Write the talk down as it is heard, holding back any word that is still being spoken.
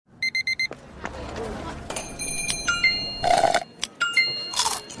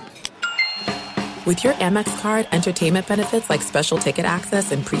With your Amex card, entertainment benefits like special ticket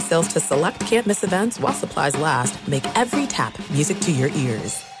access and pre-sales to select can't-miss events while supplies last make every tap music to your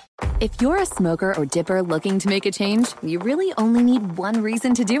ears. If you're a smoker or dipper looking to make a change, you really only need one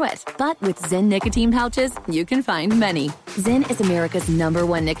reason to do it. But with Zyn nicotine pouches, you can find many. Zyn is America's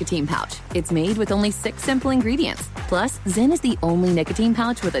 #1 nicotine pouch. It's made with only 6 simple ingredients. Plus, Zyn is the only nicotine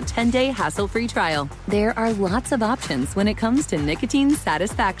pouch with a 10-day hassle-free trial. There are lots of options when it comes to nicotine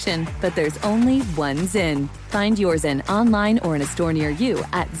satisfaction, but there's only one Zyn. Find your Zyn online or in a store near you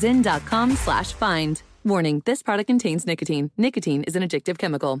at zyn.com/find. Warning, this product contains nicotine. Nicotine is an addictive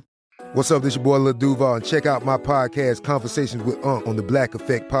chemical. What's up, this your boy Lil Duval, and check out my podcast, Conversations with Unc, on the Black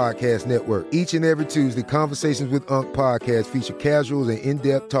Effect Podcast Network. Each and every Tuesday, Conversations with Unc podcast feature casuals and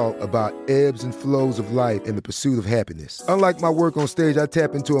in-depth talk about ebbs and flows of life and the pursuit of happiness. Unlike my work on stage, I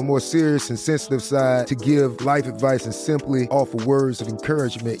tap into a more serious and sensitive side to give life advice and simply offer words of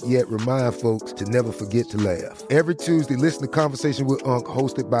encouragement, yet remind folks to never forget to laugh. Every Tuesday, listen to Conversation with Unc,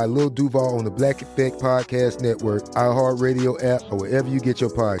 hosted by Lil Duval on the Black Effect Podcast Network, iHeartRadio app, or wherever you get your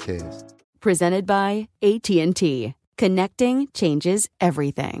podcasts. Presented by AT&T. Connecting changes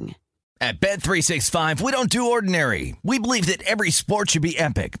everything. At Bet365, we don't do ordinary. We believe that every sport should be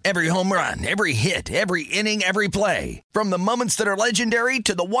epic. Every home run, every hit, every inning, every play. From the moments that are legendary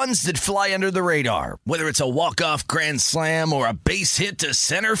to the ones that fly under the radar. Whether it's a walk-off grand slam or a base hit to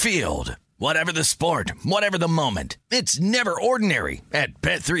center field. Whatever the sport, whatever the moment. It's never ordinary at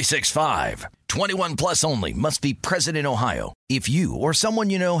Bet365. 21 plus only. Must be present in Ohio. If you or someone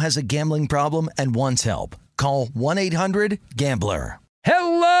you know has a gambling problem and wants help, call 1-800-GAMBLER.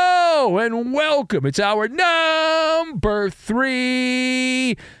 Hello and welcome. It's our number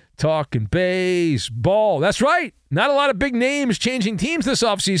 3 talking baseball. That's right. Not a lot of big names changing teams this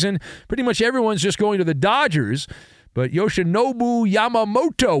offseason. Pretty much everyone's just going to the Dodgers. But Yoshinobu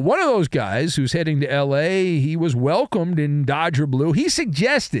Yamamoto, one of those guys who's heading to L.A., he was welcomed in Dodger blue. He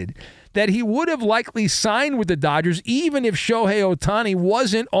suggested that he would have likely signed with the Dodgers even if Shohei Ohtani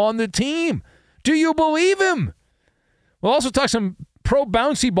wasn't on the team. Do you believe him? We'll also talk some pro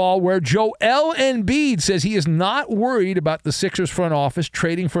bouncy ball where Joel Embiid says he is not worried about the Sixers front office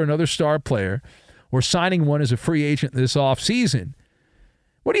trading for another star player or signing one as a free agent this offseason.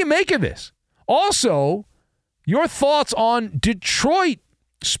 What do you make of this? Also, your thoughts on Detroit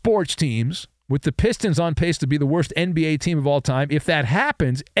sports teams, with the Pistons on pace to be the worst NBA team of all time. If that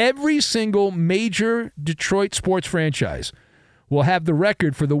happens, every single major Detroit sports franchise will have the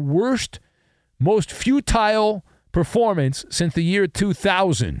record for the worst, most futile performance since the year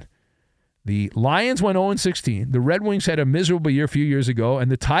 2000. The Lions went 0-16. The Red Wings had a miserable year a few years ago, and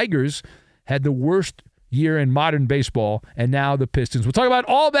the Tigers had the worst year in modern baseball, and now the Pistons. We'll talk about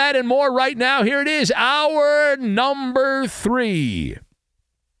all that and more right now. Here it is, our number 3.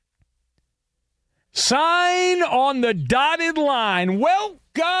 Sign on the dotted line.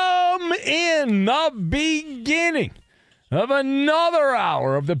 Welcome in the beginning of another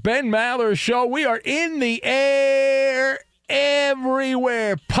hour of the Ben Maller Show. We are in the air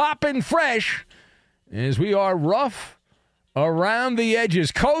everywhere, popping fresh as we are rough around the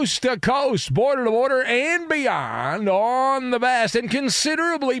edges, coast to coast, border to border, and beyond on the vast and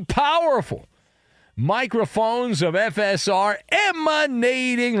considerably powerful microphones of FSR,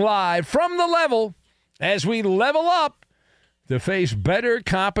 emanating live from the level as we level up to face better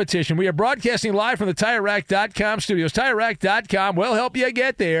competition. We are broadcasting live from the TireRack.com studios. TireRack.com will help you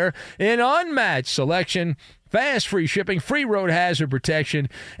get there. An unmatched selection, fast free shipping, free road hazard protection,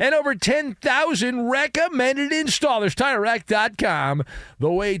 and over 10,000 recommended installers. TireRack.com,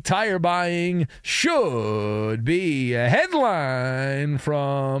 the way tire buying should be. A headline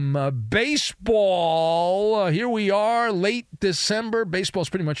from baseball. Here we are, late December. Baseball's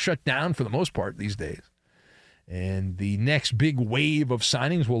pretty much shut down for the most part these days. And the next big wave of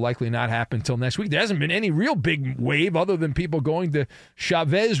signings will likely not happen until next week. There hasn't been any real big wave other than people going to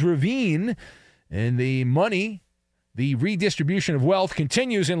Chavez Ravine. And the money, the redistribution of wealth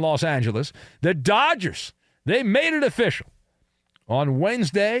continues in Los Angeles. The Dodgers, they made it official. On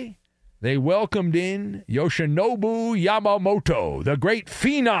Wednesday, they welcomed in Yoshinobu Yamamoto, the great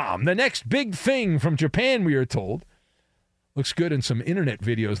phenom, the next big thing from Japan, we are told. Looks good in some internet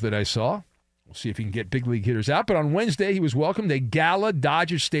videos that I saw. We'll see if he can get big league hitters out. But on Wednesday, he was welcomed a gala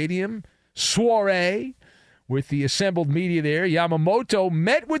Dodger Stadium soiree with the assembled media there. Yamamoto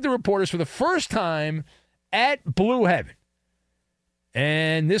met with the reporters for the first time at Blue Heaven.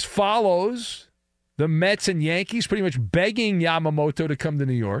 And this follows the Mets and Yankees pretty much begging Yamamoto to come to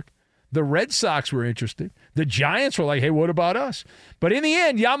New York. The Red Sox were interested. The Giants were like, hey, what about us? But in the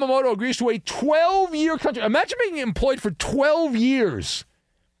end, Yamamoto agrees to a 12-year contract. Imagine being employed for 12 years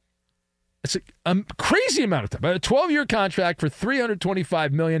It's a crazy amount of time. A 12-year contract for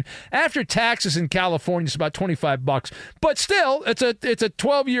 $325 million. After taxes in California, it's about $25. But still, it's a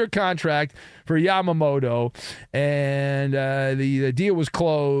 12-year contract for Yamamoto. And the deal was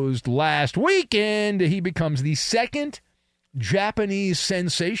closed last weekend. He becomes the second Japanese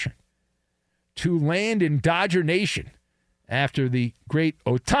sensation to land in Dodger Nation after the great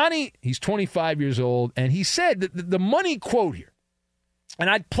Ohtani. He's 25 years old. And he said that the money quote here, and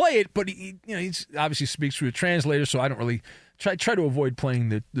I'd play it, but he obviously speaks through a translator, so I don't really try to avoid playing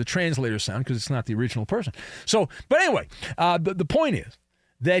the translator sound because it's not the original person. So, but anyway, the point is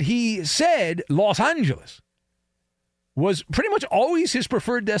that he said Los Angeles was pretty much always his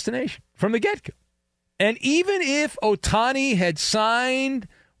preferred destination from the get-go. And even if Ohtani had signed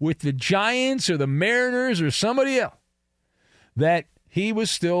with the Giants or the Mariners or somebody else, that he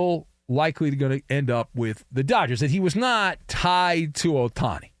was still likely going to end up with the Dodgers, that he was not tied to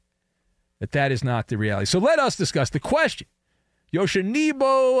Ohtani, that is not the reality. So let us discuss the question.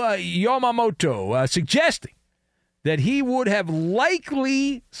 Yoshinobu Yamamoto suggesting that he would have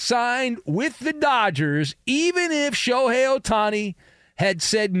likely signed with the Dodgers even if Shohei Ohtani had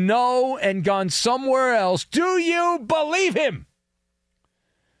said no and gone somewhere else. Do you believe him?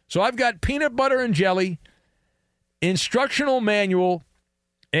 So I've got peanut butter and jelly, instructional manual,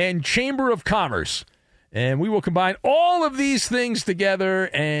 and Chamber of Commerce. And we will combine all of these things together,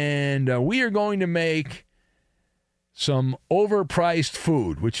 and we are going to make some overpriced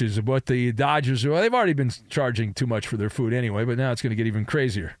food, which is what the Dodgers are. Well, they've already been charging too much for their food anyway, but now it's going to get even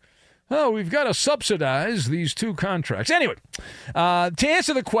crazier. Oh, we've got to subsidize these two contracts. Anyway, to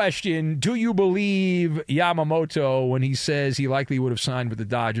answer the question, do you believe Yamamoto when he says he likely would have signed with the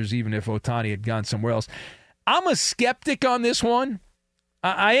Dodgers even if Ohtani had gone somewhere else? I'm a skeptic on this one.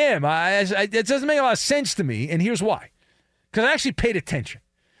 I am. It doesn't make a lot of sense to me, and here's why. Because I actually paid attention,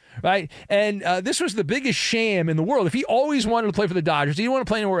 right? And this was the biggest sham in the world. If he always wanted to play for the Dodgers, he didn't want to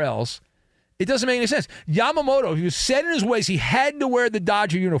play anywhere else, it doesn't make any sense. Yamamoto, he was set in his ways. He had to wear the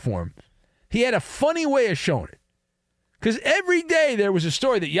Dodger uniform. He had a funny way of showing it. Because every day there was a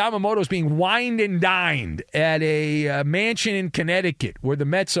story that Yamamoto's being wined and dined at a mansion in Connecticut where the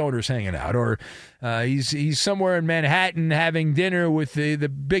Mets owner's hanging out, or he's somewhere in Manhattan having dinner with the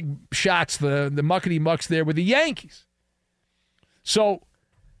big shots, the muckety mucks there with the Yankees. So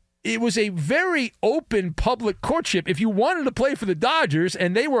it was a very open public courtship. If you wanted to play for the Dodgers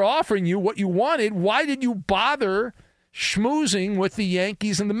and they were offering you what you wanted, why did you bother schmoozing with the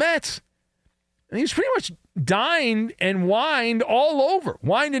Yankees and the Mets? And he was pretty much dined and wined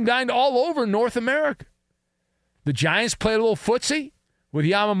and dined all over North America. The Giants played a little footsie with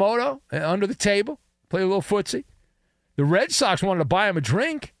Yamamoto under the table, played a little footsie. The Red Sox wanted to buy him a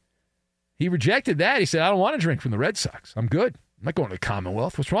drink. He rejected that. He said, I don't want a drink from the Red Sox. I'm good. I'm not going to the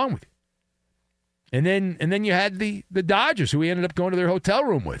Commonwealth. What's wrong with you? And then you had the Dodgers, who he ended up going to their hotel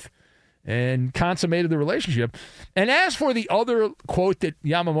room with and consummated the relationship. And as for the other quote that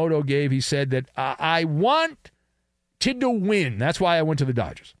Yamamoto gave, he said that I want to win. That's why I went to the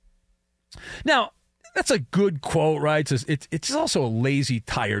Dodgers. Now, that's a good quote, right? It's also a lazy,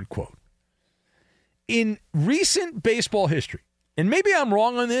 tired quote. In recent baseball history, and maybe I'm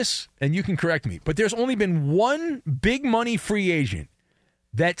wrong on this, and you can correct me, but there's only been one big money free agent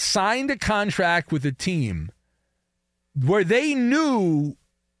that signed a contract with a team where they knew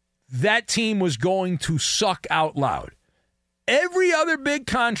that team was going to suck out loud. Every other big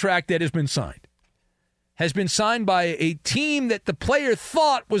contract that has been signed by a team that the player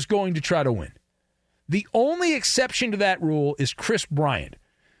thought was going to try to win. The only exception to that rule is Chris Bryant,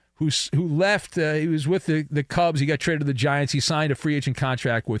 who left. He was with the Cubs. He got traded to the Giants. He signed a free agent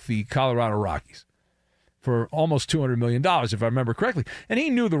contract with the Colorado Rockies for almost $200 million, if I remember correctly. And he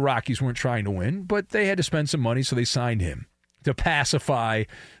knew the Rockies weren't trying to win, but they had to spend some money, so they signed him to pacify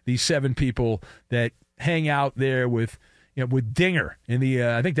these 7 people that hang out there with Dinger in the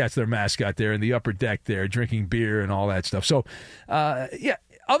I think that's their mascot there in the upper deck there, drinking beer and all that stuff. So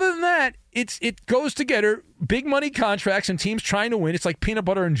other than that, it goes together. Big money contracts and teams trying to win. It's like peanut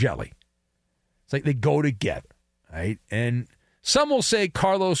butter and jelly. It's like they go together, right? And some will say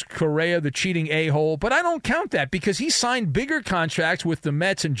Carlos Correa, the cheating a-hole, but I don't count that because he signed bigger contracts with the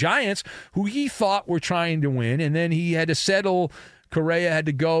Mets and Giants, who he thought were trying to win, and then he had to settle. Correa had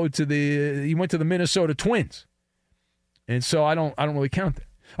to go he went to the Minnesota Twins, and so I don't really count that.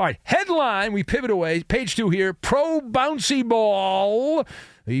 All right, headline, we pivot away. Page 2 here, pro bouncy ball.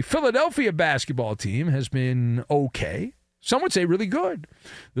 The Philadelphia basketball team has been okay. Some would say really good.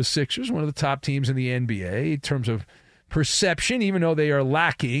 The Sixers, one of the top teams in the NBA in terms of perception, even though they are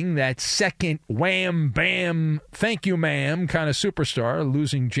lacking that second wham, bam, thank you, ma'am kind of superstar,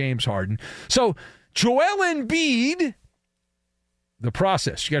 losing James Harden. So Joel Embiid, the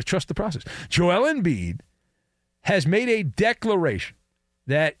process, you got to trust the process. Joel Embiid has made a declaration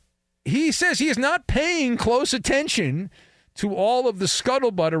that he says he is not paying close attention to all of the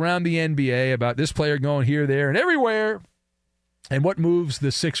scuttlebutt around the NBA about this player going here, there, and everywhere, and what moves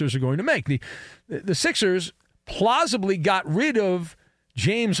the Sixers are going to make. The Sixers plausibly got rid of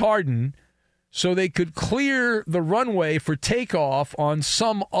James Harden so they could clear the runway for takeoff on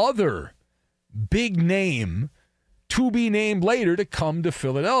some other big name to be named later to come to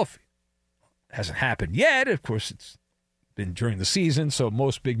Philadelphia. Hasn't happened yet. Of course, it's been during the season, so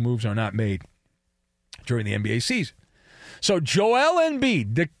most big moves are not made during the NBA season. So Joel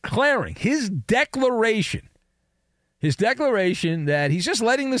Embiid declaring his declaration that he's just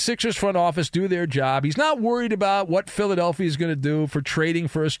letting the Sixers front office do their job. He's not worried about what Philadelphia is going to do for trading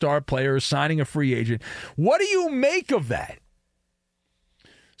for a star player or signing a free agent. What do you make of that?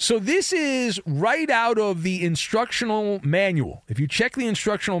 So this is right out of the instructional manual. If you check the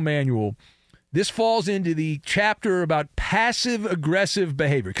instructional manual, this falls into the chapter about passive-aggressive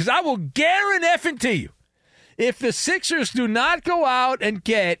behavior. Because I will guarantee you, if the Sixers do not go out and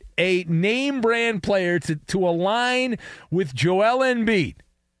get a name-brand player to align with Joel Embiid,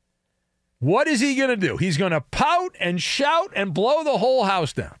 what is he going to do? He's going to pout and shout and blow the whole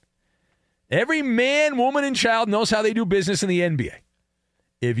house down. Every man, woman, and child knows how they do business in the NBA.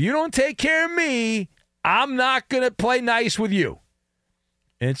 If you don't take care of me, I'm not going to play nice with you.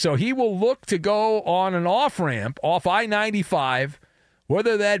 And so he will look to go on an off-ramp off I-95,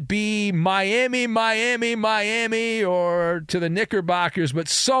 whether that be Miami, or to the Knickerbockers, but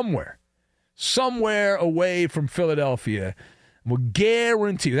somewhere away from Philadelphia. Will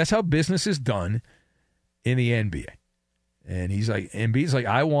guarantee you that's how business is done in the NBA. And Embiid's like,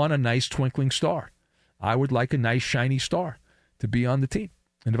 I want a nice twinkling star. I would like a nice shiny star to be on the team.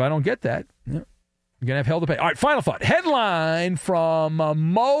 And if I don't get that, you're going to have hell to pay. All right, final thought. Headline from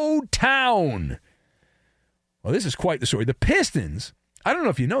Motown. Well, this is quite the story. The Pistons, I don't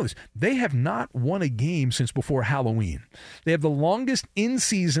know if you know this, they have not won a game since before Halloween. They have the longest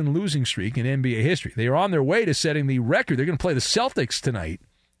in-season losing streak in NBA history. They are on their way to setting the record. They're going to play the Celtics tonight.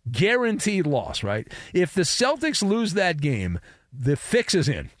 Guaranteed loss, right? If the Celtics lose that game, the fix is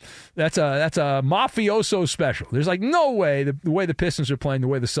in. That's a mafioso special. There's like no way, the way the Pistons are playing, the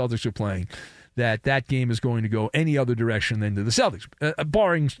way the Celtics are playing, that game is going to go any other direction than to the Celtics,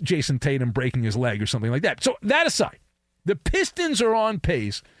 barring Jason Tatum breaking his leg or something like that. So that aside, the Pistons are on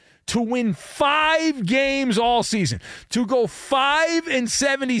pace to win 5 games all season, to go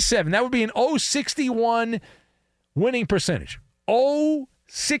 5-77. That would be an 0.61 winning percentage.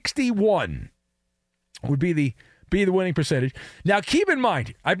 0.61 would be the winning percentage. Now, keep in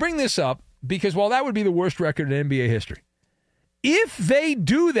mind, I bring this up because while that would be the worst record in NBA history, if they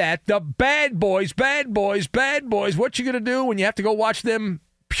do that, the bad boys, what you going to do when you have to go watch them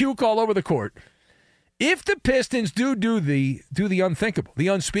puke all over the court? If the Pistons do the unthinkable, the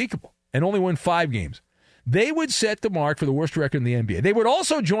unspeakable, and only win 5 games, they would set the mark for the worst record in the NBA. They would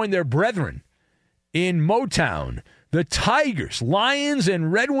also join their brethren in Motown, the Tigers, Lions,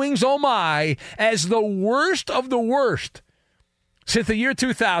 and Red Wings, oh my, as the worst of the worst since the year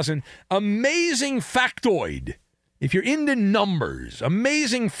 2000. Amazing factoid. If you're into numbers,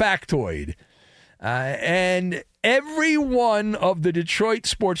 amazing factoid. And every one of the Detroit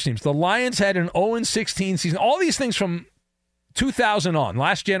sports teams, the Lions had an 0-16 season. All these things from 2000 on,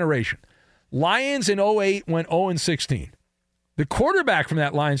 last generation. Lions in 08 went 0-16. The quarterback from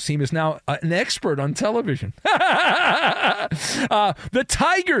that Lions team is now an expert on television. The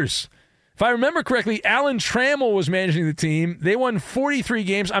Tigers, if I remember correctly, Alan Trammell was managing the team. They won 43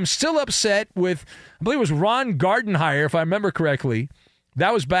 games. I'm still upset with, I believe it was Ron Gardenhire, if I remember correctly.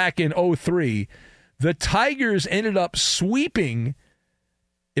 That was back in 03. The Tigers ended up sweeping,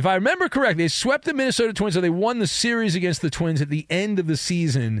 if I remember correctly, they swept the Minnesota Twins, so they won the series against the Twins at the end of the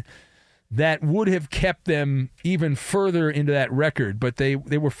season. That would have kept them even further into that record, but they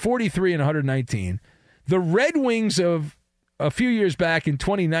were 43 and 119. The Red Wings of a few years back in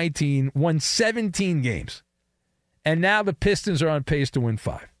 2019 won 17 games, and now the Pistons are on pace to win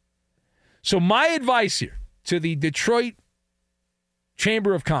 5. So my advice here to the Detroit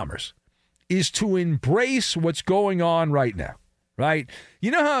Chamber of Commerce is to embrace what's going on right now. Right?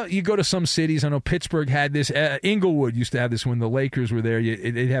 You know how you go to some cities, I know Pittsburgh had this, Inglewood used to have this when the Lakers were there,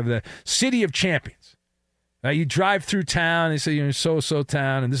 they'd have the City of Champions. You drive through town, they say you're in so-so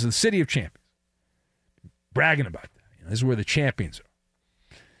town, and this is the City of Champions. Bragging about that. This is where the champions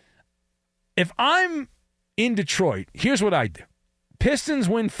are. If I'm in Detroit, here's what I do. Pistons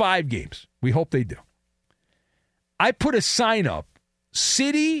win 5 games. We hope they do. I put a sign up,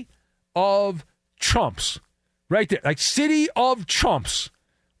 City of Chumps, right there. Like City of Chumps.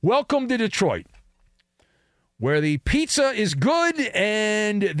 Welcome to Detroit, where the pizza is good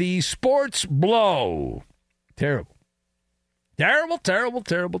and the sports blow. Terrible. Terrible, terrible,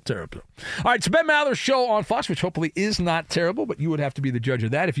 terrible, terrible. All right, it's Ben Maller Show on Fox, which hopefully is not terrible, but you would have to be the judge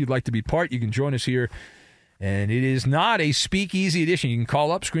of that. If you'd like to be part, you can join us here. And it is not a speakeasy edition. You can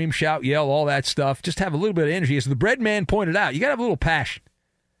call up, scream, shout, yell, all that stuff. Just have a little bit of energy. As the bread man pointed out, you got to have a little passion.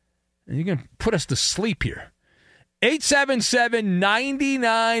 And you can put us to sleep here.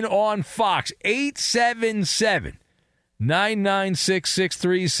 877-99 on Fox.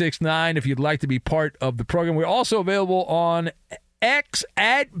 877-996-6369 if you'd like to be part of the program. We're also available on X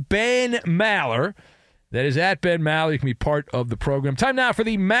at Ben Maller. That is at Ben Maller. You can be part of the program. Time now for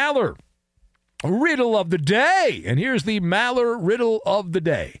the Maller Riddle of the Day. And here's the Maller Riddle of the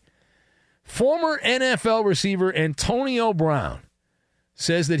Day. Former NFL receiver Antonio Brown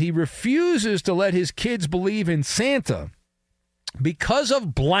says that he refuses to let his kids believe in Santa because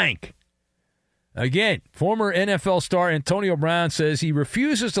of blank. Again, former NFL star Antonio Brown says he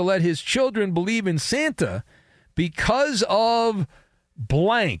refuses to let his children believe in Santa because of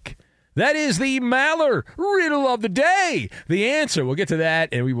blank. That is the Maller Riddle of the Day. The answer, we'll get to that,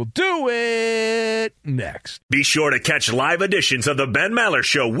 and we will do it next. Be sure to catch live editions of the Ben Maller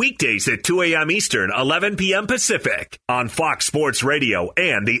Show weekdays at 2 a.m. Eastern, 11 p.m. Pacific on Fox Sports Radio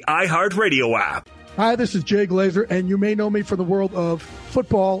and the iHeartRadio app. Hi, this is Jay Glazer, and you may know me from the world of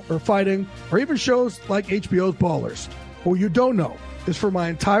football or fighting or even shows like HBO's Ballers. What you don't know is for my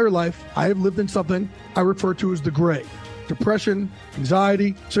entire life, I have lived in something I refer to as the gray. Depression,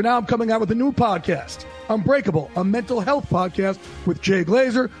 anxiety. So now I'm coming out with a new podcast, Unbreakable, a mental health podcast with Jay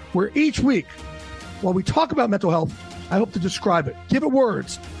Glazer, where each week, while we talk about mental health, I hope to describe it, give it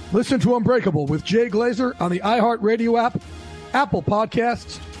words. Listen to Unbreakable with Jay Glazer on the iHeartRadio app, Apple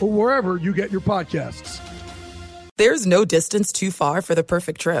Podcasts, or wherever you get your podcasts. There's no distance too far for the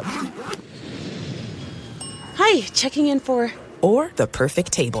perfect trip. Hi, checking in for... Or the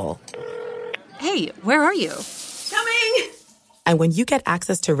perfect table. Hey, where are you? Coming! And when you get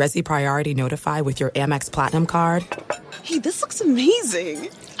access to Resi Priority Notify with your Amex Platinum card... Hey, this looks amazing!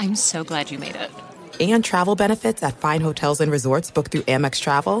 I'm so glad you made it. And travel benefits at fine hotels and resorts booked through Amex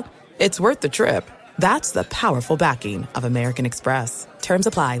Travel, it's worth the trip. That's the powerful backing of American Express. Terms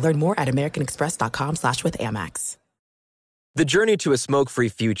apply. Learn more at americanexpress.com/withAmex. The journey to a smoke-free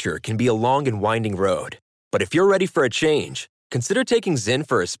future can be a long and winding road. But if you're ready for a change, consider taking Zyn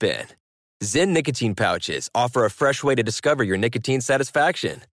for a spin. Zyn nicotine pouches offer a fresh way to discover your nicotine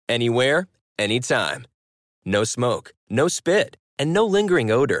satisfaction. Anywhere, anytime. No smoke, no spit, and no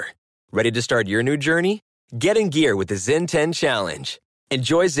lingering odor. Ready to start your new journey? Get in gear with the Zyn 10 Challenge.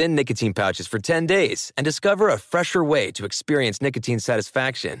 Enjoy Zyn nicotine pouches for 10 days and discover a fresher way to experience nicotine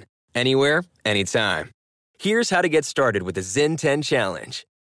satisfaction. Anywhere, anytime. Here's how to get started with the Zyn 10 Challenge.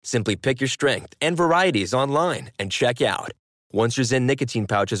 Simply pick your strength and varieties online and check out. Once your Zyn nicotine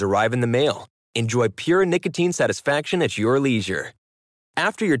pouches arrive in the mail, enjoy pure nicotine satisfaction at your leisure.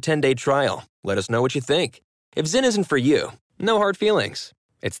 After your 10-day trial, let us know what you think. If Zyn isn't for you, no hard feelings.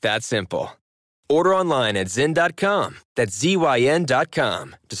 It's that simple. Order online at Zyn.com, that's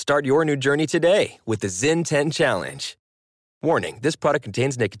ZYN.com, to start your new journey today with the Zyn 10 Challenge. Warning, this product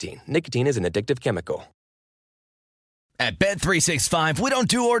contains nicotine. Nicotine is an addictive chemical. At Bet365, we don't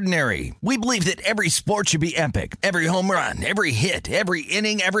do ordinary. We believe that every sport should be epic. Every home run, every hit, every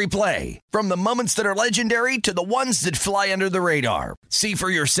inning, every play. From the moments that are legendary to the ones that fly under the radar. See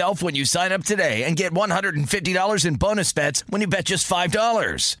for yourself when you sign up today and get $150 in bonus bets when you bet just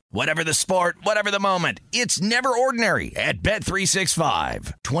 $5. Whatever the sport, whatever the moment, it's never ordinary at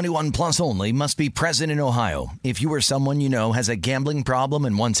Bet365. 21 plus only. Must be present in Ohio. If you or someone you know has a gambling problem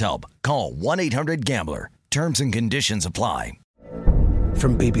and wants help, call 1-800-GAMBLER. Terms and conditions apply.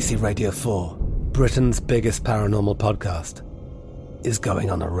 From BBC Radio 4, Britain's biggest paranormal podcast is going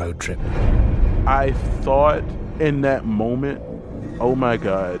on a road trip. I thought in that moment, oh my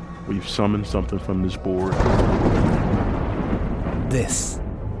God, we've summoned something from this board. This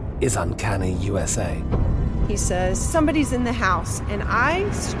is Uncanny USA. He says, somebody's in the house, and I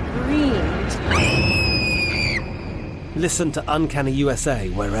screamed. Listen to Uncanny USA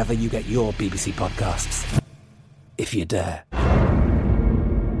wherever you get your BBC podcasts, if you dare.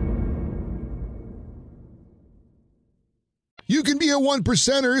 You can be Radio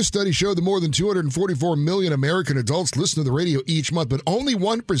 1%ers. Study showed that more than 244 million American adults listen to the radio each month, but only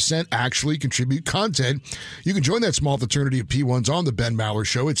 1% actually contribute content. You can join that small fraternity of P1s on the Ben Maller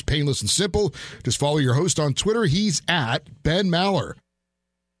Show. It's painless and simple. Just follow your host on Twitter. He's at Ben Maller.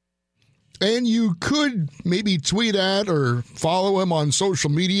 And you could maybe tweet at or follow him on social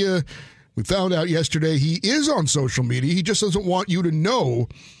media. We found out yesterday he is on social media. He just doesn't want you to know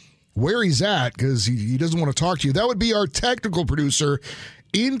where he's at because he doesn't want to talk to you. That would be our technical producer.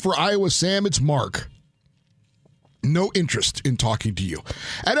 In for Iowa Sam, it's Mark. No interest in talking to you.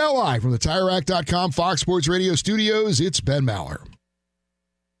 At LI from the TireRack.com Fox Sports Radio studios, it's Ben Maller.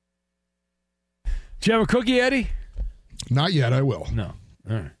 Do you have a cookie, Eddie? Not yet. I will. No.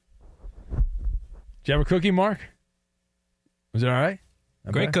 All right. Do you have a cookie, Mark? Was it all right?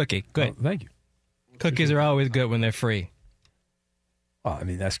 Great cookie. Good. Oh, thank you. Cookies are always good when they're free. Oh, I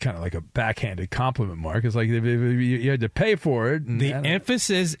mean, that's kind of like a backhanded compliment, Mark. It's like you had to pay for it. The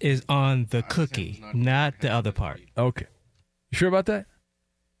emphasis is on the cookie, not the other part. Okay. You sure about that?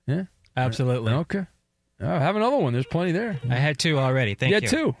 Yeah? Absolutely. Okay. Have another one. There's plenty there. I had 2 already. Thank you. You had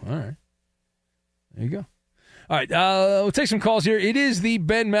 2. All right. There you go. All right. We'll take some calls here. It is the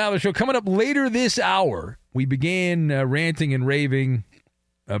Ben Maller Show. Coming up later this hour, we began ranting and raving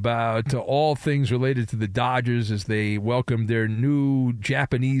about all things related to the Dodgers as they welcomed their new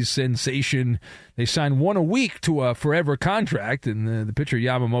Japanese sensation. They signed 1 a week to a forever contract, and the pitcher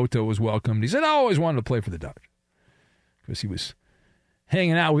Yamamoto was welcomed. He said, I always wanted to play for the Dodgers because he was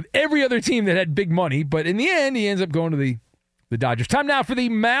hanging out with every other team that had big money, but in the end, he ends up going to the Dodgers. Time now for the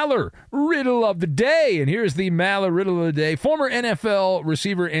Maller Riddle of the Day, and here's the Maller Riddle of the Day. Former NFL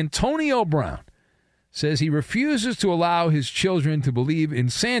receiver Antonio Brown says he refuses to allow his children to believe in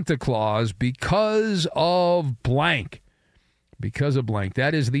Santa Claus because of blank. Because of blank.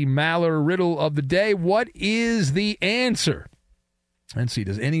 That is the Maller Riddle of the Day. What is the answer? Let's see.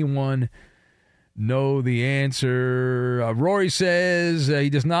 Does anyone know the answer? Rory says he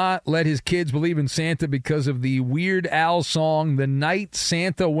does not let his kids believe in Santa because of the Weird Al song, The Night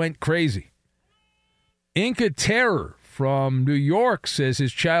Santa Went Crazy. Inca Terror from New York says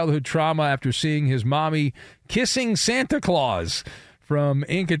his childhood trauma after seeing his mommy kissing Santa Claus. From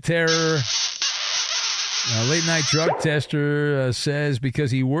Inca Terror. Late Night Drug Tester says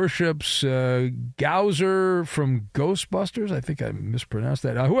because he worships Gowser from Ghostbusters. I think I mispronounced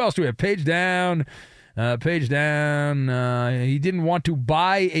that. Who else do we have? Page Down. He didn't want to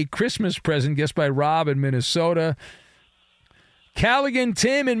buy a Christmas present. Guessed by Rob in Minnesota. Callaghan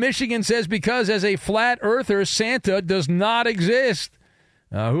Tim in Michigan says because as a flat earther, Santa does not exist.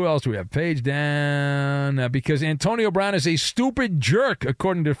 Who else do we have? Page Down. Because Antonio Brown is a stupid jerk,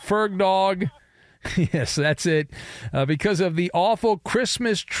 according to Fergdog. Yes, that's it. Because of the awful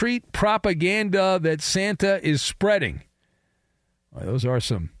Christmas treat propaganda that Santa is spreading. Those are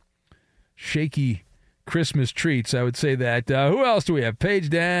some shaky Christmas treats, I would say that. Who else do we have? Page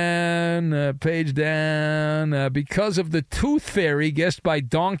Down. Because of the Tooth Fairy, guessed by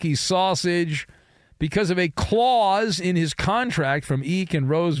Donkey Sausage. Because of a clause in his contract from Eek in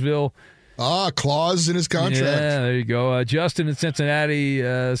Roseville. Clause in his contract. Yeah, there you go. Justin in Cincinnati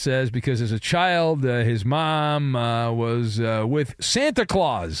says because as a child, his mom was with Santa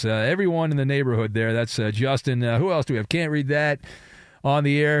Claus. Everyone in the neighborhood there. That's Justin. Who else do we have? Can't read that on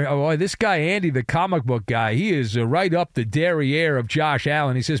the air. Oh, this guy, Andy, the comic book guy, he is right up the derriere of Josh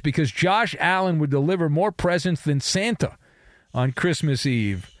Allen. He says because Josh Allen would deliver more presents than Santa on Christmas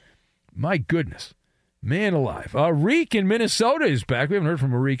Eve. My goodness. Man alive. Reek in Minnesota is back. We haven't heard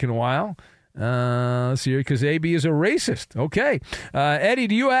from Reek in a while. Let's see here, because AB is a racist. Okay. Eddie,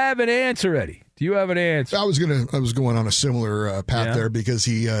 do you have an answer, Eddie? Do you have an answer? I was going on a similar path there because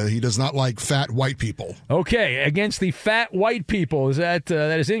he does not like fat white people. Okay, against the fat white people. That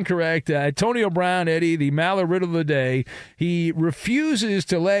is incorrect. Antonio Brown, Eddie, the Maller Riddle of the Day. He refuses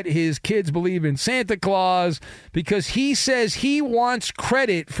to let his kids believe in Santa Claus because he says he wants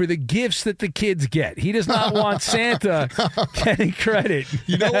credit for the gifts that the kids get. He does not want Santa getting credit.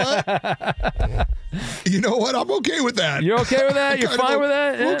 You know what? I'm okay with that. You're okay with that? You're fine with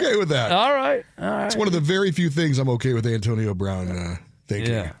that? I'm okay with that. All right. It's one of the very few things I'm okay with Antonio Brown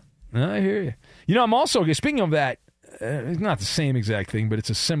thinking. Yeah, I hear you. I'm also, speaking of that, it's not the same exact thing, but it's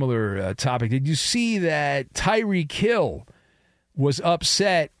a similar topic. Did you see that Tyreek Hill was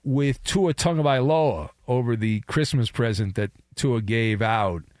upset with Tua Tagovailoa over the Christmas present that Tua gave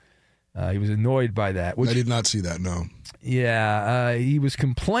out? He was annoyed by that. I did not see that, no. Yeah, he was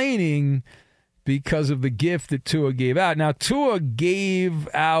complaining because of the gift that Tua gave out. Now, Tua gave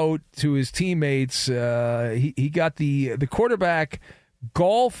out to his teammates, he got the quarterback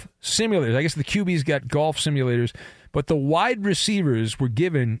golf simulators. I guess the QBs got golf simulators, but the wide receivers were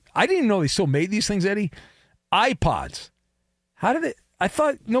given, I didn't even know they still made these things, Eddie, iPods. How did it? I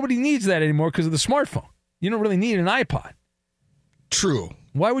thought nobody needs that anymore because of the smartphone. You don't really need an iPod. True.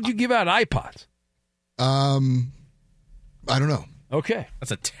 Why would you give out iPods? I don't know. Okay.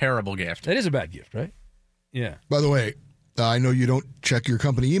 That's a terrible gift. That is a bad gift, right? Yeah. By the way, I know you don't check your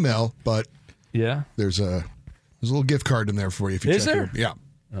company email, but yeah, there's a little gift card in there for you if you is check there? Yeah.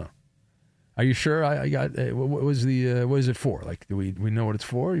 Oh. Are you sure? I got. What was the? What is it for? Like, do we know what it's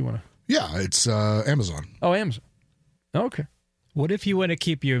for? You want to? Yeah, it's Amazon. Oh, Amazon. Okay. What if you want to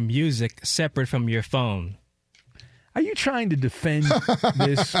keep your music separate from your phone? Are you trying to defend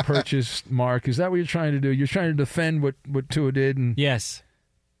this purchase, Mark? Is that what you're trying to do? You're trying to defend what Tua did? And yes.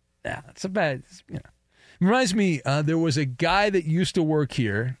 Yeah, it's a bad. Reminds me, there was a guy that used to work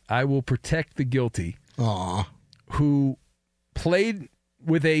here. I will protect the guilty. Aww. Who played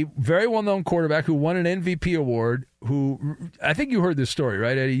with a very well-known quarterback who won an MVP award. Who I think you heard this story,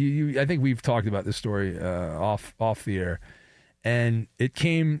 right, Eddie? I think we've talked about this story off the air. And it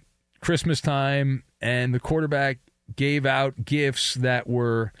came Christmas time, and the quarterback gave out gifts that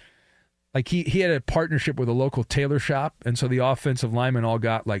were like he had a partnership with a local tailor shop, and so the offensive linemen all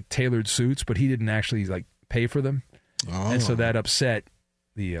got like tailored suits, but he didn't actually like pay for them. Oh. And so that upset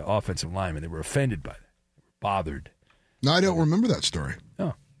the offensive linemen. They were offended by that. They were bothered. No, I don't remember that story.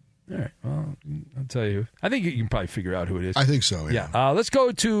 Oh. All right. Well, I'll tell you. I think you can probably figure out who it is. I think so, yeah. Let's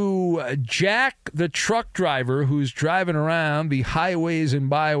go to Jack, the truck driver, who's driving around the highways and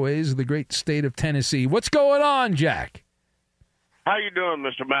byways of the great state of Tennessee. What's going on, Jack? How you doing,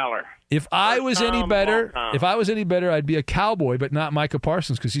 Mr. Maller? If I was any better, I'd be a Cowboy, but not Micah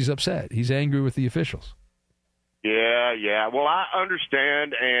Parsons because he's upset. He's angry with the officials. Yeah. Well, I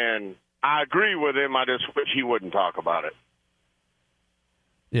understand, and I agree with him. I just wish he wouldn't talk about it.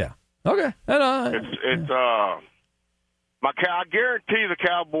 Yeah. Okay. I guarantee the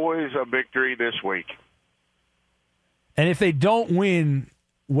Cowboys a victory this week. And if they don't win,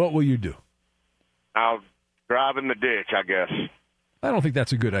 what will you do? I'll drive in the ditch, I guess. I don't think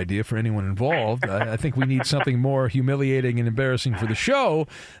that's a good idea for anyone involved. I think we need something more humiliating and embarrassing for the show.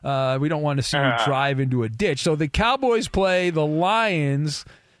 We don't want to see you drive into a ditch. So the Cowboys play the Lions.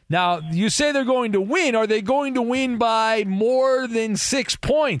 Now, you say they're going to win. Are they going to win by more than 6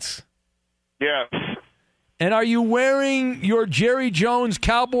 points? Yes. And are you wearing your Jerry Jones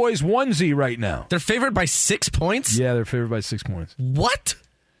Cowboys onesie right now? They're favored by 6 points? Yeah, they're favored by 6 points. What?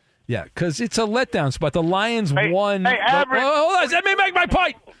 Yeah, because it's a letdown spot. The Lions won. Hey, average. Hold on, let me make my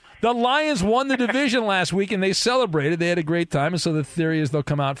point. The Lions won the division last week, and they celebrated. They had a great time, and so the theory is they'll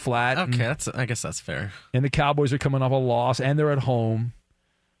come out flat. Okay, I guess that's fair. And the Cowboys are coming off a loss, and they're at home.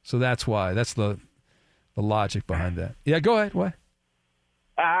 So that's why. That's the logic behind that. Yeah, go ahead. What?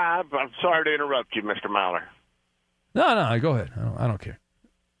 I'm sorry to interrupt you, Mr. Maller. No, go ahead. I don't care.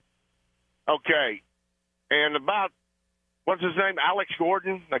 Okay. And about, what's his name, Alex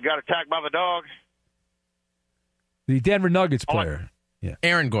Gordon, that got attacked by the dogs? The Denver Nuggets player. Yeah.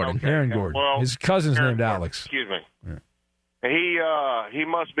 Aaron Gordon. Okay. Aaron Gordon. Well, his cousin's named Alex. Excuse me. Yeah. He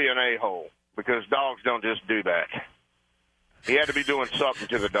must be an a-hole because dogs don't just do that. He had to be doing something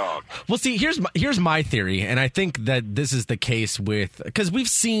to the dog. Well, see, here's my theory, and I think that this is the case with, because we've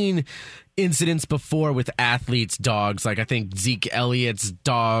seen incidents before with athletes' dogs. Like I think Zeke Elliott's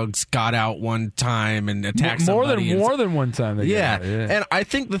dogs got out one time and attacked somebody. More than one time. Yeah, and I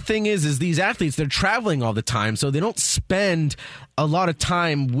think the thing is these athletes, they're traveling all the time, so they don't spend a lot of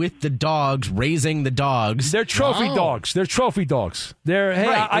time with the dogs, raising the dogs. They're trophy dogs. They're trophy dogs. They're, hey,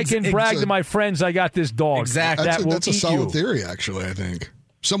 right. I can brag to my friends I got this dog. Exactly. That's a solid theory, actually, I think.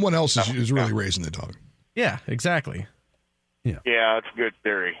 Someone else is really raising the dog. Yeah, exactly. Yeah, it's a good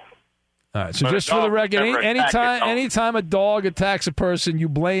theory. All right, so just for the record, anytime a dog attacks a person, you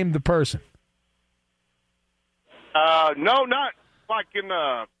blame the person. No, not like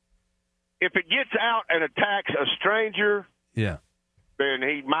if it gets out and attacks a stranger, yeah, then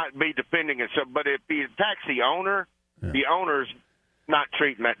he might be defending himself. But if he attacks the owner, the owner's not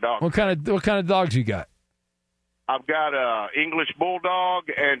treating that dog. What kind of dogs you got? I've got a English bulldog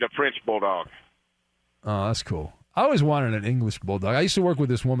and a French bulldog. Oh, that's cool. I always wanted an English bulldog. I used to work with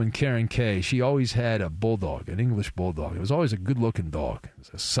this woman, Karen Kay. She always had a bulldog, an English bulldog. It was always a good-looking dog. It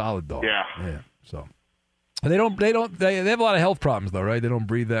was a solid dog. Yeah. So they have a lot of health problems though, right? They don't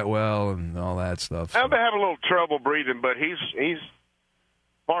breathe that well and all that stuff. So. They have a little trouble breathing, but he's as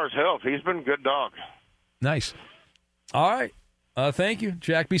far as health, he's been a good dog. Nice. All right. Thank you,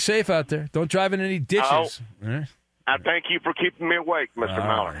 Jack. Be safe out there. Don't drive in any ditches. All right? I thank you for keeping me awake, Mr.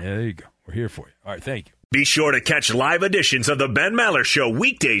 Mallard. Yeah, there you go. We're here for you. All right, thank you. Be sure to catch live editions of the Ben Maller Show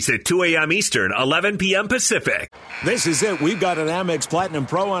weekdays at 2 a.m. Eastern, 11 p.m. Pacific. This is it. We've got an Amex Platinum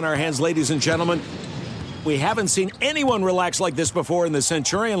Pro on our hands, ladies and gentlemen. We haven't seen anyone relax like this before in the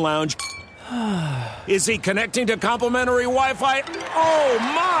Centurion Lounge. Is he connecting to complimentary Wi-Fi? Oh,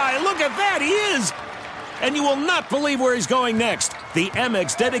 my! Look at that! He is! And you will not believe where he's going next. The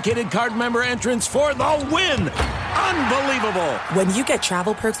Amex dedicated card member entrance for the win! Unbelievable! When you get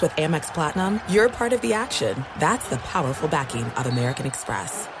travel perks with Amex Platinum, you're part of the action. That's the powerful backing of American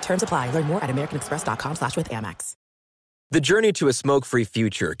Express. Terms apply. Learn more at americanexpress.com/withAmex. The journey to a smoke-free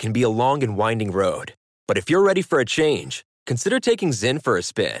future can be a long and winding road. But if you're ready for a change, consider taking Zyn for a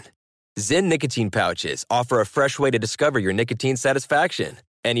spin. Zyn nicotine pouches offer a fresh way to discover your nicotine satisfaction.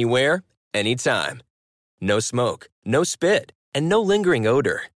 Anywhere, anytime. No smoke, no spit, and no lingering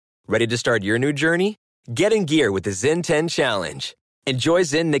odor. Ready to start your new journey? Get in gear with the Zyn 10 Challenge. Enjoy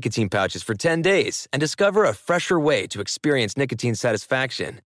Zyn nicotine pouches for 10 days and discover a fresher way to experience nicotine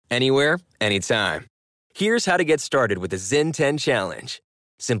satisfaction. Anywhere, anytime. Here's how to get started with the Zyn 10 Challenge.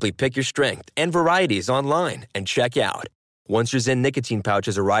 Simply pick your strength and varieties online and check out. Once your Zyn nicotine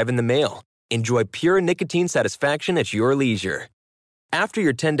pouches arrive in the mail, enjoy pure nicotine satisfaction at your leisure. After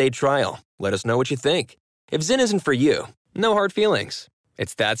your 10-day trial, let us know what you think. If Zyn isn't for you, no hard feelings.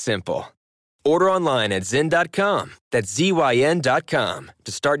 It's that simple. Order online at Zyn.com. That's ZYN.com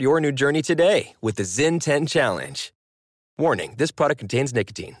to start your new journey today with the Zyn 10 Challenge. Warning, this product contains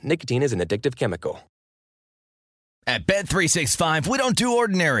nicotine. Nicotine is an addictive chemical. At Bet365, we don't do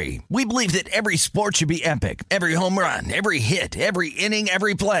ordinary. We believe that every sport should be epic. Every home run, every hit, every inning,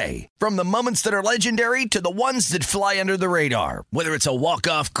 every play. From the moments that are legendary to the ones that fly under the radar. Whether it's a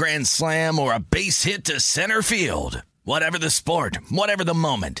walk-off grand slam or a base hit to center field. Whatever the sport, whatever the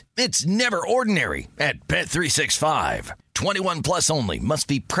moment. It's never ordinary at Bet365. 21 plus only. Must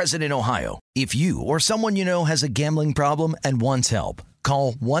be present in Ohio. If you or someone you know has a gambling problem and wants help,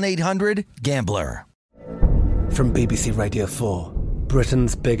 call 1-800-GAMBLER. From BBC Radio 4,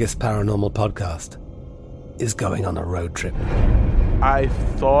 Britain's biggest paranormal podcast is going on a road trip. I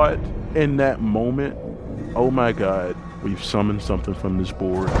thought in that moment, oh my God, we've summoned something from this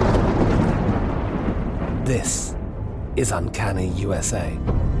board. This is Uncanny USA.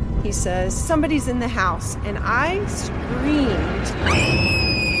 He says, somebody's in the house, and I screamed.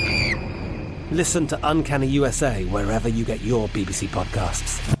 Listen to Uncanny USA wherever you get your BBC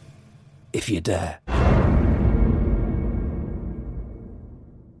podcasts, if you dare.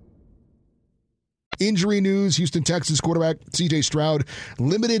 Injury news, Houston Texans quarterback C.J. Stroud,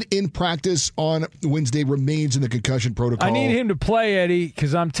 limited in practice on Wednesday, remains in the concussion protocol. I need him to play, Eddie,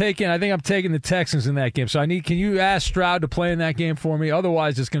 because I think I'm taking the Texans in that game. So can you ask Stroud to play in that game for me?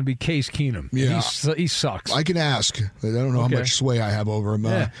 Otherwise, it's going to be Case Keenum. Yeah. He sucks. I can ask. I don't know how much sway I have over him.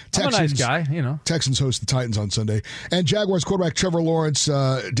 Yeah. Texans, I'm a nice guy, you know. Texans host the Titans on Sunday. And Jaguars quarterback Trevor Lawrence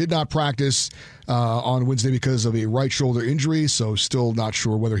did not practice on Wednesday because of a right shoulder injury, so still not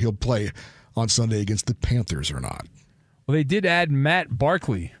sure whether he'll play on Sunday against the Panthers or not. Well, they did add Matt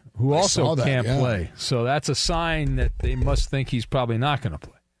Barkley, who also can't play. So that's a sign that they must think he's probably not going to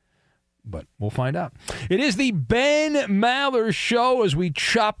play. But we'll find out. It is the Ben Maller Show as we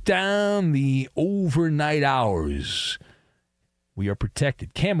chop down the overnight hours. We are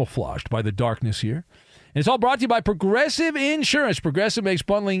protected, camouflaged by the darkness here. And it's all brought to you by Progressive Insurance. Progressive makes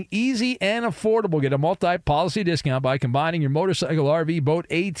bundling easy and affordable. Get a multi-policy discount by combining your motorcycle, RV, boat,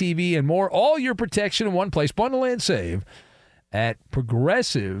 ATV, and more. All your protection in one place. Bundle and save at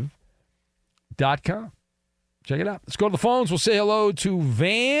Progressive.com. Check it out. Let's go to the phones. We'll say hello to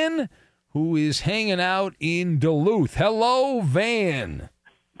Van, who is hanging out in Duluth. Hello, Van.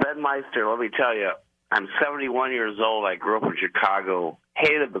 Ben Meister, let me tell you, I'm 71 years old. I grew up in Chicago.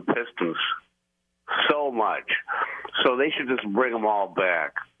 Hated the Pistons so much. So they should just bring them all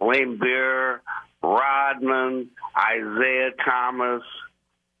back. Lane Beer, Rodman, Isaiah Thomas.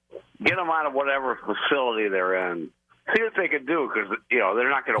 Get them out of whatever facility they're in. See what they can do, because they're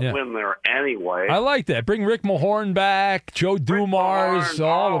not going to win there anyway. I like that. Bring Rick Mahorn back, Joe Dumars,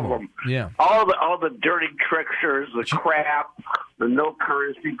 all of them. Yeah, all the dirty tricksters, the crap, the no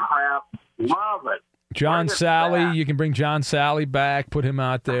currency crap. Love it. John Sally, you can bring John Sally back. Put him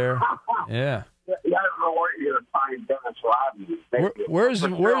out there. Yeah. I don't know where you're going to find Dennis Rodman.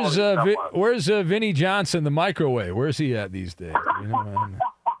 Where's Vinny Johnson, the microwave? Where's he at these days? No?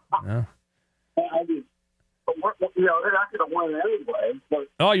 They're not going to win anyway.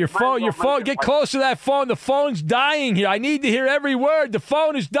 Oh, your phone. Get close to that phone. The phone's dying here. I need to hear every word. The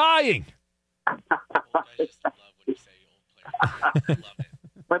phone is dying. But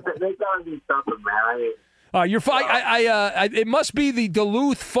they got to do something, man. You're fine. It must be the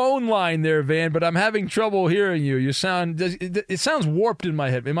Duluth phone line there, Van, but I'm having trouble hearing you. It sounds warped in my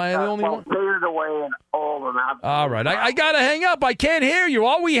head. Am I the only one? Cleared away and all of them. All right. I got to hang up. I can't hear you.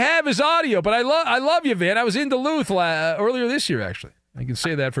 All we have is audio, but I love you, Van. I was in Duluth earlier this year, actually. I can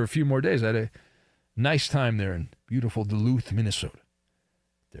say that for a few more days. I had a nice time there in beautiful Duluth, Minnesota.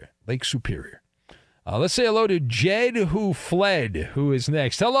 There, Lake Superior. Let's say hello to Jed Who Fled, who is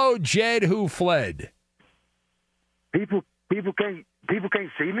next. Hello, Jed Who Fled. People can't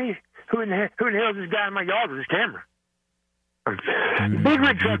see me. Who in the hell is this guy in my yard with his camera? Big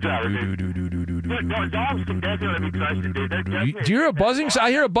rig truck driver, dude. Dogs can definitely be trusted, dude. Do you hear a buzzing sound?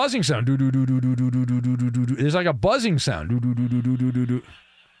 I hear a buzzing sound. There's like a buzzing sound.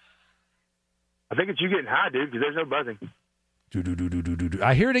 I think it's you getting high, dude, because there's no buzzing.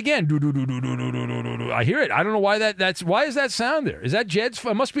 I hear it again. I hear it. I don't know why that's. Why is that sound there? Is that Jed's?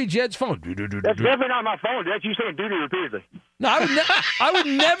 It must be Jed's phone. That's definitely not my phone. That's you saying doo-doo repeatedly. No, I would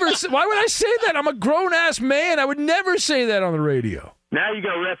never. Why would I say that? I'm a grown ass man. I would never say that on the radio. Now you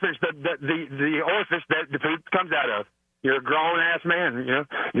got to reference the orifice that the poop comes out of. You're a grown ass man. You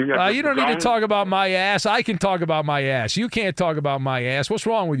know. You don't need to talk about my ass. I can talk about my ass. You can't talk about my ass. What's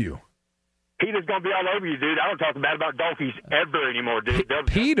wrong with you? PETA's going to be all over you, dude. I don't talk bad about donkeys ever anymore, dude.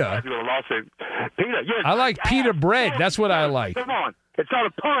 PETA? PETA, yes. I like PETA bread. That's what I like. Come on. It's not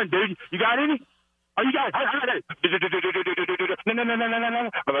a pun, dude. You got any? Oh, you got it.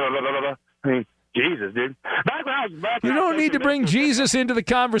 No. I mean, Jesus, dude. You don't need to bring Jesus into the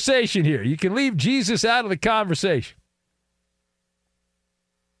conversation here. You can leave Jesus out of the conversation.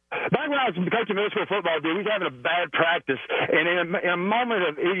 Back when I was coaching middle school football, dude, we was having a bad practice, and in a moment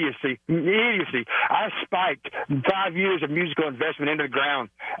of idiocy, I spiked 5 years of musical investment into the ground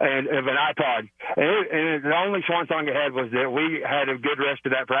and of an iPod. And the only swan song I had was that we had a good rest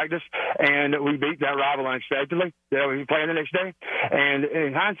of that practice, and we beat that rival unexpectedly. That we playing the next day. And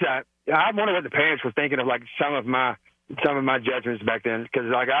in hindsight, I wonder what the parents were thinking of, like some of my judgments back then, because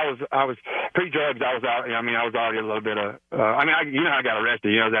like I was pre-drugs. I was out. I mean, I was already a little bit of. I got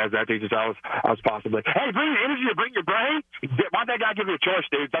arrested. As that teacher, so I was possibly. Hey, bring your energy or bring your brain. Why that guy give me a choice,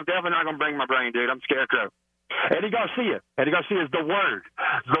 dude? I'm definitely not gonna bring my brain, dude. I'm Scarecrow. Eddie Garcia. Eddie Garcia is the word.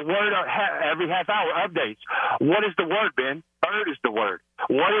 The word every half hour updates. What is the word, Ben? Bird is the word.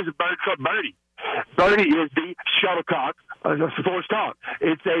 What is a bird called? Birdie. Birdie is the shuttlecock of sports talk.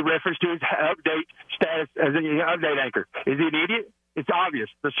 It's a reference to his update status as an update anchor. Is he an idiot? It's obvious.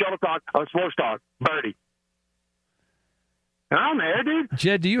 The shuttlecock of sports talk. Birdie. I'm there, dude.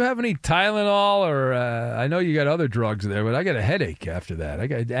 Jed, do you have any Tylenol or I know you got other drugs there, but I got a headache after that. I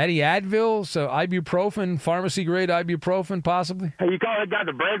got Advil, so ibuprofen, pharmacy-grade ibuprofen, possibly? Hey, you call that guy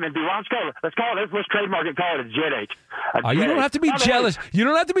the Breadman, dude. Let's trademark it, call it a Jet-H. You don't have to be jealous. You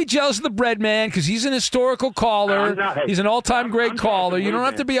don't have to be jealous of the Breadman because he's an historical caller. He's an all-time great caller. You don't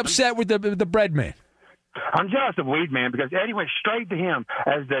have to be upset with the Breadman. I'm jealous of Weed Man because Eddie went straight to him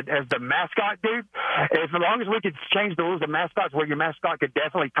as the mascot, dude. As long as we could change the rules of mascots where your mascot could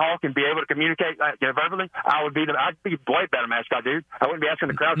definitely talk and be able to communicate verbally, I'd be way better mascot, dude. I wouldn't be asking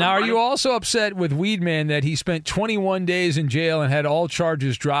the crowd. Now, are you also upset with Weed Man that he spent 21 days in jail and had all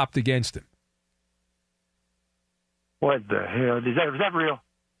charges dropped against him? What the hell? Is that real?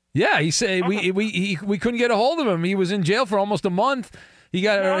 Yeah, he said we couldn't get a hold of him. He was in jail for almost a month. He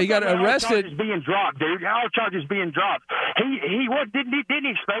got arrested. All charges being dropped, dude. All charges being dropped. He didn't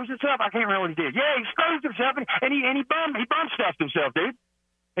he expose himself? I can't remember what he did. Yeah, he exposed himself and he bum stuffed himself, dude.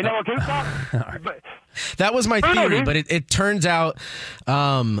 You know what That was my theory, but it turns out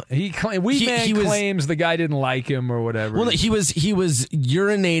he claims the guy didn't like him or whatever. Well, he was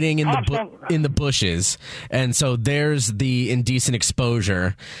urinating in the bushes, and so there's the indecent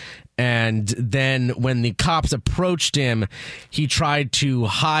exposure. And then when the cops approached him, he tried to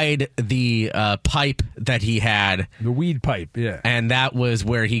hide the pipe that he had. The weed pipe, yeah. And that was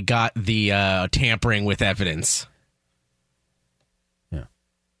where he got the tampering with evidence. Yeah.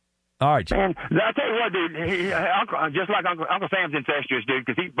 All right. And I'll tell you what, dude. Just like Uncle Sam's incestuous, dude,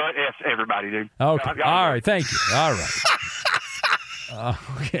 because he butt-F's everybody, dude. Okay. All right. Thank you. All right.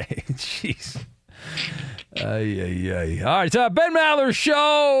 Okay. Jeez. All right, Ben Maller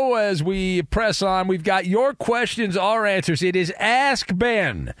Show. As we press on, we've got your questions, our answers. It is Ask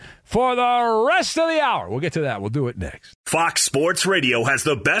Ben for the rest of the hour. We'll get to that. We'll do it next. Fox Sports Radio has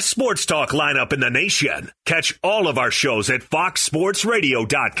the best sports talk lineup in the nation. Catch all of our shows at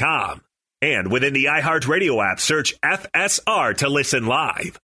foxsportsradio.com. And within the iHeartRadio app, search FSR to listen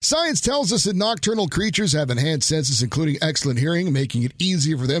live. Science tells us that nocturnal creatures have enhanced senses, including excellent hearing, making it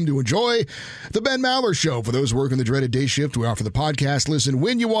easier for them to enjoy. The Ben Maller Show. For those working the dreaded day shift, we offer the podcast. Listen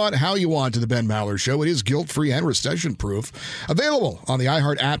when you want, how you want to the Ben Maller Show. It is guilt-free and recession-proof. Available on the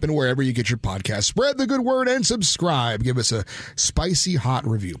iHeart app and wherever you get your podcast. Spread the good word and subscribe. Give us a spicy hot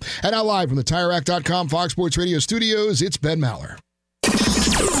review. And now live from the TireRack.com Fox Sports Radio studios, it's Ben Maller.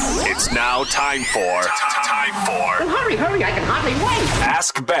 It's now time for. Well, hurry, I can hardly wait.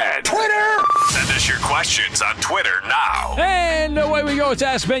 Ask Ben. Twitter! Send us your questions on Twitter now. And away we go. It's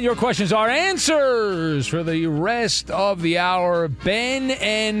Ask Ben. Your questions are answers for the rest of the hour. Ben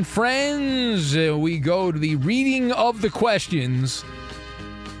and friends, we go to the reading of the questions.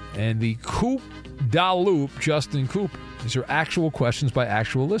 And the Coop da Loop, Justin Coop. These are actual questions by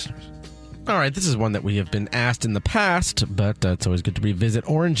actual listeners. All right, this is one that we have been asked in the past, but it's always good to revisit.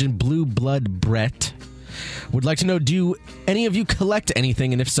 Orange and Blue Blood Brett would like to know, do any of you collect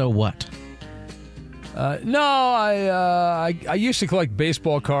anything, and if so, what? No, I used to collect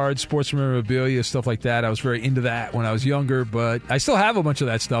baseball cards, sports memorabilia, stuff like that. I was very into that when I was younger, but I still have a bunch of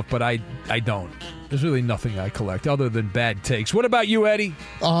that stuff, but I don't. There's really nothing I collect other than bad takes. What about you, Eddie?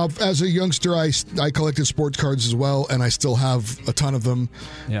 As a youngster, I collected sports cards as well, and I still have a ton of them.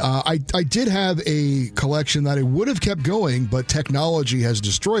 Yeah. I did have a collection that I would have kept going, but technology has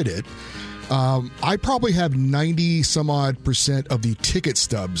destroyed it. I probably have 90-some-odd% of the ticket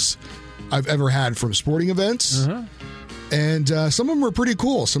stubs I've ever had from sporting events. Uh-huh. And some of them are pretty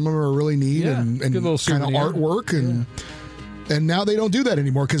cool. Some of them are really neat and kind of artwork. And now they don't do that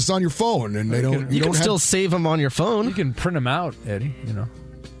anymore because it's on your phone. And they don't. You can still save them on your phone. You can print them out, Eddie, you know.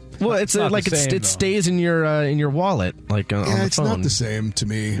 Well, it's like it stays in your wallet, like on the it's phone. not the same to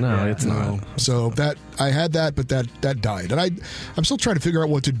me. No, it's not. So that I had that, but that died, and I'm still trying to figure out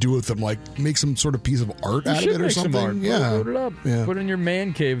what to do with them. Like make some sort of piece of art out of it or something. Some art. Yeah, Load it up. Yeah. Put it in your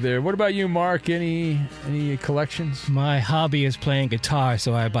man cave there. What about you, Mark? Any collections? My hobby is playing guitar,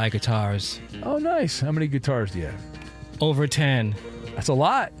 so I buy guitars. Oh, nice. How many guitars do you have? Over 10. That's a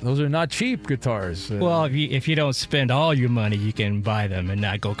lot. Those are not cheap guitars. Well, if you don't spend all your money, you can buy them and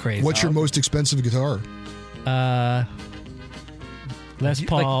not go crazy. What's your most expensive guitar? Les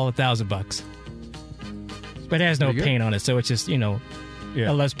Paul, $1,000. But it has no paint on it, so it's just, a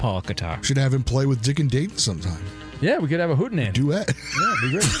Les Paul guitar. Should have him play with Dick and Dayton sometime. Yeah, we could have a hootenanny. Duet. Yeah,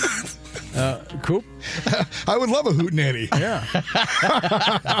 it'd be great. Coop? I would love a hootenanny. Yeah.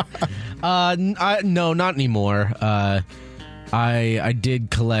 No, not anymore. I did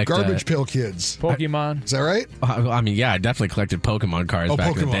collect Garbage Pail Kids. Pokemon. Is that right? I mean, yeah, I definitely collected Pokemon cards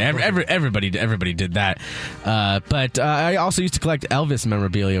back in the day. Everybody did that. But I also used to collect Elvis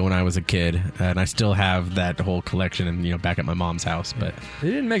memorabilia when I was a kid, and I still have that whole collection, and back at my mom's house. But they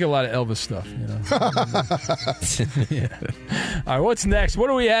didn't make a lot of Elvis stuff, Yeah. All right, what's next? What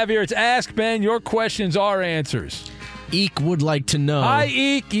do we have here? It's Ask Ben. Your questions are answers. Eek would like to know. Hi,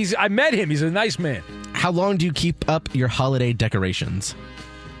 Eek. I met him. He's a nice man. How long do you keep up your holiday decorations?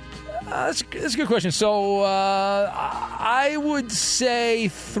 That's a good question. So I would say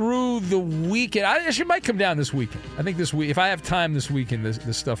through the weekend. I actually might come down this weekend. I think this week, if I have time this weekend,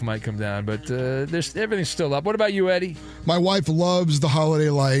 this stuff might come down. But everything's still up. What about you, Eddie? My wife loves the holiday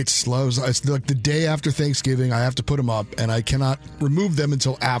lights. It's like the day after Thanksgiving. I have to put them up, and I cannot remove them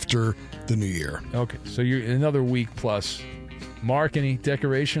until after the New Year. Okay, so you're another week plus. Mark, any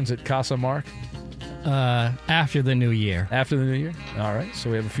decorations at Casa Mark? After the New Year. After the New Year? All right.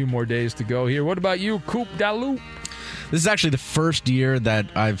 So we have a few more days to go here. What about you, Coop Dalou? This is actually the first year that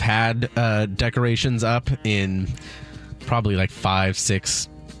I've had decorations up in probably like 5, 6,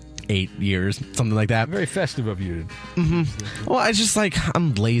 8 years, something like that. Very festive of you. Mm-hmm. Well, I just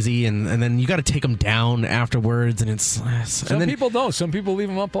I'm lazy, and then you got to take them down afterwards, and it's... Some people don't. Some people leave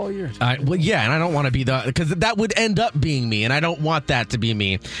them up all year. Well, yeah, and I don't want to be because that would end up being me, and I don't want that to be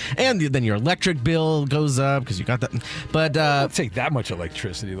me. And then your electric bill goes up because you got that. But it won't take that much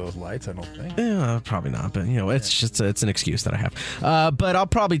electricity, those lights, I don't think. Yeah, probably not. But it's just it's an excuse that I have. But I'll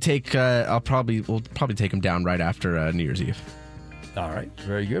probably take we'll probably take them down right after New Year's Eve. All right,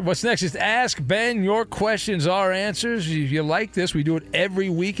 very good. What's next is Ask Ben. Your questions are answers. If you like this, we do it every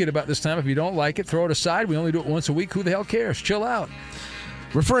week at about this time. If you don't like it, throw it aside. We only do it once a week. Who the hell cares? Chill out.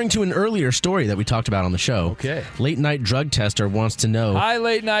 Referring to an earlier story that we talked about on the show. Okay. Late Night Drug Tester wants to know... Hi,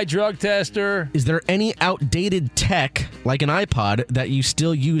 Late Night Drug Tester. Is there any outdated tech, like an iPod, that you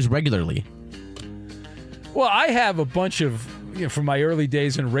still use regularly? Well, I have a bunch of... from my early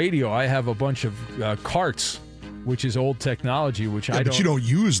days in radio, I have a bunch of carts which is old technology, which I don't. But you don't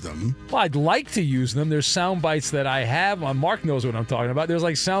use them. Well, I'd like to use them. There's sound bites that I have. Mark knows what I'm talking about. There's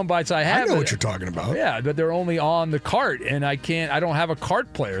like sound bites I have. I know what you're talking about. Yeah, but they're only on the cart, and I don't have a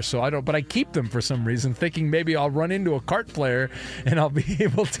cart player, so I don't. But I keep them for some reason, thinking maybe I'll run into a cart player and I'll be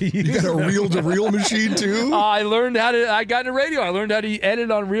able to use them. You got a reel-to-reel machine too? I learned how to. I got into radio. I learned how to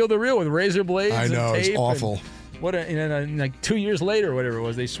edit on reel-to-reel with razor blades. I know, and tape it's awful. Like 2 years later, or whatever it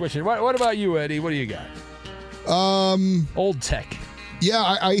was, they switched it. What about you, Eddie? What do you got? Old tech.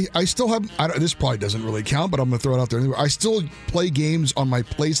 Yeah, I still have. This probably doesn't really count, but I'm going to throw it out there anyway. I still play games on my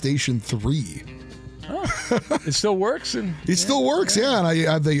PlayStation 3. Oh, it still works? It still works, yeah. And I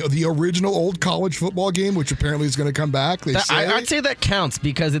have the original old college football game, which apparently is going to come back. I'd say that counts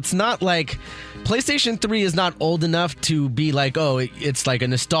because it's not like PlayStation 3 is not old enough to be like, it's like a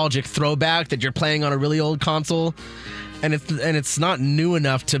nostalgic throwback that you're playing on a really old console. And it's not new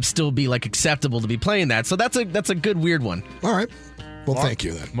enough to still be like acceptable to be playing that. So that's a good weird one. All right. Well, thank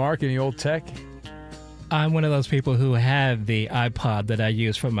you then. Mark, any old tech? I'm one of those people who have the iPod that I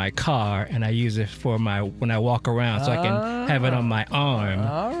use for my car, and I use it for when I walk around, so I can have it on my arm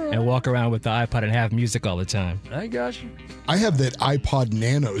and walk around with the iPod and have music all the time. I got you. I have that iPod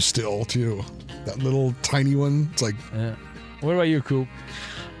Nano still too. That little tiny one. It's like. Yeah. What about you, Coop?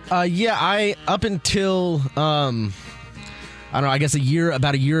 I up until I don't know, I guess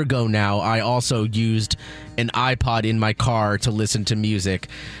about a year ago now, I also used an iPod in my car to listen to music.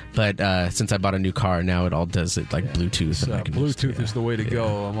 But since I bought a new car, now it all does it like Bluetooth. Bluetooth is the way to go.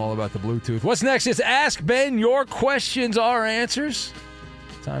 I'm all about the Bluetooth. What's next? It's Ask Ben. Your questions, our answers.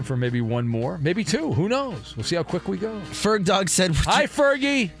 Time for maybe one more, maybe two. Who knows? We'll see how quick we go. Ferg Dog said, "Hi,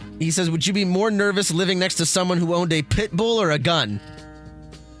 Fergie." He says, "Would you be more nervous living next to someone who owned a pit bull or a gun?"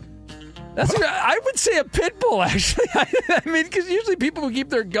 I would say a pit bull, actually. I mean, because usually people will keep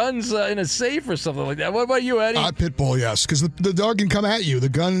their guns in a safe or something like that. What about you, Eddie? Pit bull, yes, because the dog can come at you. The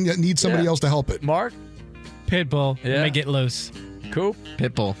gun needs somebody else to help it. Mark? Pit bull. Yeah. Let me get loose. Coop?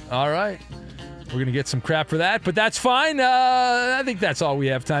 Pit bull. All right. We're going to get some crap for that, but that's fine. I think that's all we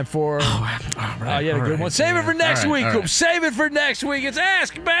have time for. All right. You had a good one. Save it for next week, Coop. Save it for next week. It's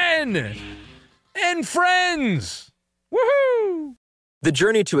Ask Ben and Friends. Woohoo! The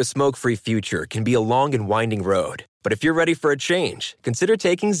journey to a smoke-free future can be a long and winding road. But if you're ready for a change, consider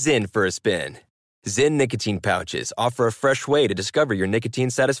taking Zyn for a spin. Zyn nicotine pouches offer a fresh way to discover your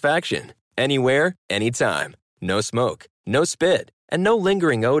nicotine satisfaction. Anywhere, anytime. No smoke, no spit, and no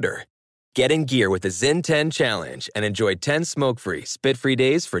lingering odor. Get in gear with the Zyn 10 Challenge and enjoy 10 smoke-free, spit-free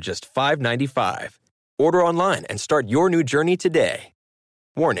days for just $5.95. Order online and start your new journey today.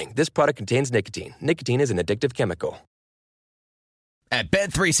 Warning, this product contains nicotine. Nicotine is an addictive chemical. At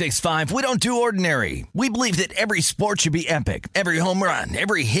Bet365, we don't do ordinary. We believe that every sport should be epic. Every home run,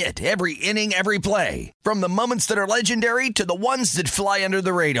 every hit, every inning, every play. From the moments that are legendary to the ones that fly under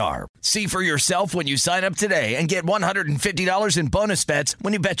the radar. See for yourself when you sign up today and get $150 in bonus bets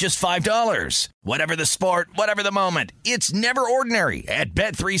when you bet just $5. Whatever the sport, whatever the moment, it's never ordinary at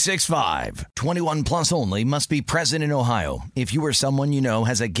Bet365. 21 plus only. Must be present in Ohio. If you or someone you know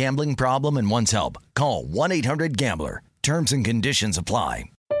has a gambling problem and wants help, call 1-800-GAMBLER. Terms and conditions apply.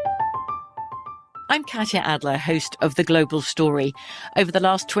 I'm Katya Adler, host of The Global Story. Over the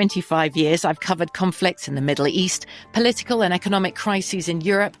last 25 years, I've covered conflicts in the Middle East, political and economic crises in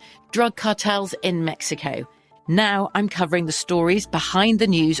Europe, drug cartels in Mexico. Now I'm covering the stories behind the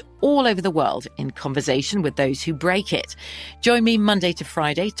news all over the world in conversation with those who break it. Join me Monday to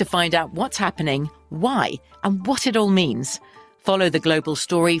Friday to find out what's happening, why, and what it all means. Follow The Global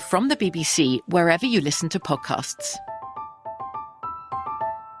Story from the BBC wherever you listen to podcasts.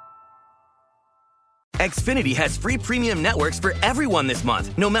 Xfinity has free premium networks for everyone this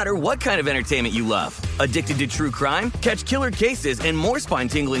month, no matter what kind of entertainment you love. Addicted to true crime? Catch killer cases and more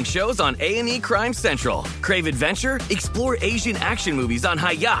spine-tingling shows on A&E Crime Central. Crave adventure? Explore Asian action movies on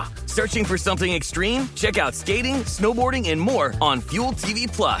Hi-Ya. Searching for something extreme? Check out skating, snowboarding, and more on Fuel TV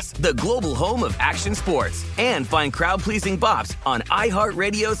Plus, the global home of action sports. And find crowd-pleasing bops on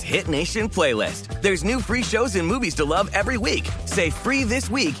iHeartRadio's Hit Nation playlist. There's new free shows and movies to love every week. Say free this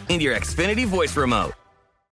week in your Xfinity voice remote.